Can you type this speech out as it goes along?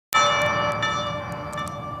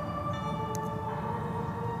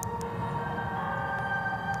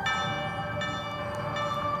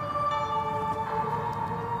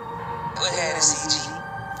had it, CG.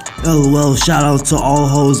 LOL, shout out to all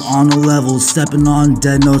hoes on the level, stepping on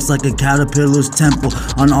dead notes like a caterpillar's temple,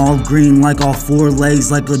 on all green like all four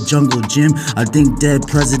legs like a jungle gym. I think dead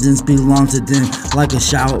presidents belong to them, like a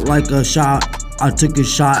shot. I took a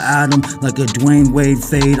shot at him like a Dwayne Wade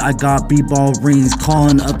fade. I got bball rings,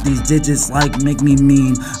 calling up these digits like make me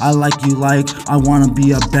mean. I like you like I wanna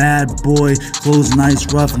be a bad boy. Clothes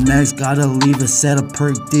nice, rough necks, gotta leave a set of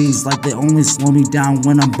perk D's like they only slow me down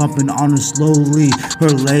when I'm bumping on her slowly. Her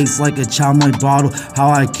legs like a Chowmoy bottle, how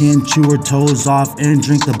I can chew her toes off and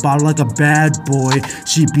drink the bottle like a bad boy.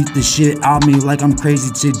 She beat the shit out me like I'm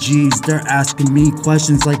crazy to G's. They're asking me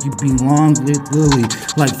questions like you belong with Lily,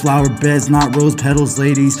 like flower beds, not rose petals,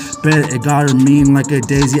 ladies. Bet it got her mean like a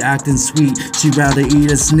daisy acting sweet. She'd rather eat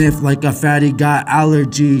a sniff like a fatty got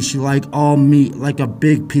allergies. She like all meat like a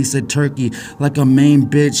big piece of turkey. Like a main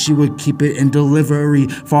bitch, she would keep it in delivery,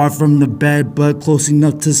 far from the bed but close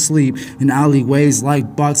enough to sleep. In alleyways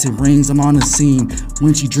like boxing rings, I'm on the scene.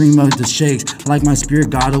 When she dream of the shakes, like my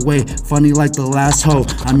spirit got away. Funny like the last hoe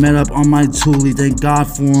I met up on my toolie, thank God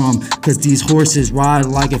for him. Cause these horses ride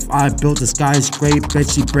like if I built a skyscraper. Bet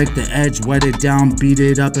she break the edge, wet it down, beat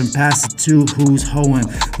it up and pass it to who's hoeing.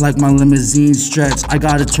 Like my limousine stretch, I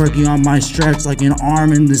got a turkey on my stretch like an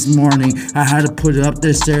arm in this morning. I had to put it up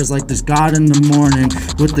the stairs like there's God in the morning.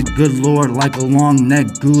 With the good Lord like a long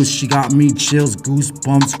neck goose, she got me chills,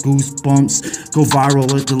 goosebumps, goosebumps. Go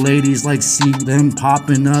viral with the ladies like see them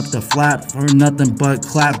popping up the flat for nothing but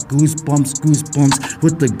clap. Goosebumps, goosebumps.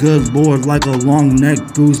 With the good Lord like a long neck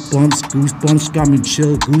goosebumps, goosebumps. Got me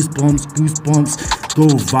chill, goosebumps, goosebumps. Go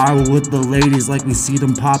viral with the ladies like we see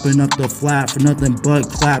them popping up the flat for nothing but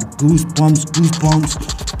clap. Goosebumps,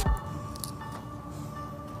 goosebumps.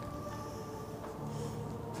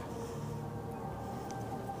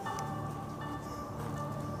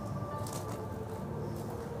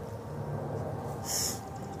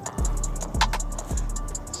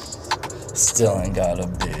 Still ain't got a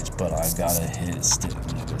bitch, but I got a hit stick,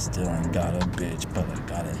 nigga. Still ain't got a bitch, but I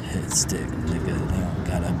got a hit stick, nigga. They don't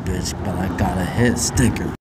got a bitch, but I got a hit sticker.